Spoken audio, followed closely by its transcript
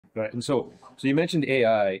Right. And so you mentioned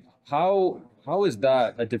AI. How is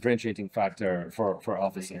that a differentiating factor for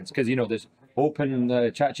AlphaSense? Because there's open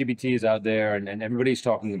ChatGPTs out there, and everybody's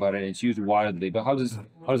talking about it, and it's used widely. But how does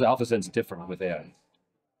AlphaSense differ with AI?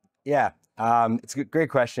 Yeah, it's a great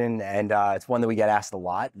question, and it's one that we get asked a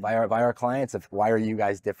lot by our clients of why are you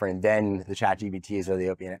guys different than the ChatGPTs or the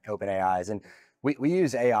open AIs? And we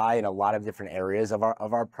use AI in a lot of different areas of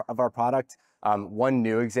our product. One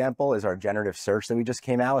new example is our generative search that we just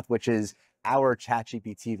came out with, which is our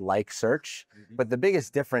ChatGPT-like search. But the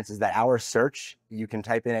biggest difference is that our search, you can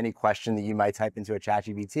type in any question that you might type into a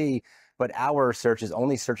ChatGPT, but our search is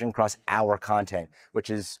only searching across our content, which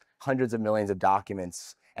is hundreds of millions of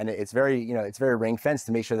documents. And it's very ring fenced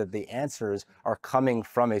to make sure that the answers are coming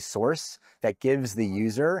from a source that gives the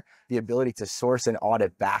user the ability to source and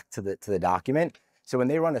audit back to the document. So when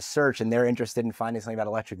they run a search and they're interested in finding something about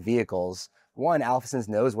electric vehicles, one, AlphaSense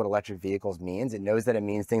knows what electric vehicles means. It knows that it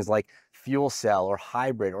means things like fuel cell or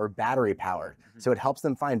hybrid or battery powered. So it helps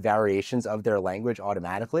them find variations of their language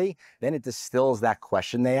automatically. Then it distills that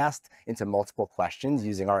question they asked into multiple questions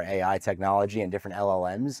using our AI technology and different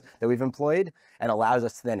LLMs that we've employed, and allows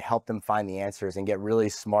us to then help them find the answers and get really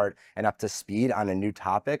smart and up to speed on a new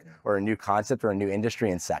topic or a new concept or a new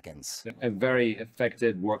industry in seconds. A very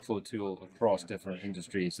effective workflow tool across different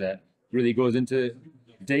industries that really goes into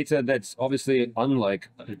data that's obviously unlike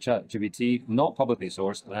ChatGPT, not publicly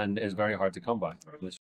sourced, and is very hard to come by.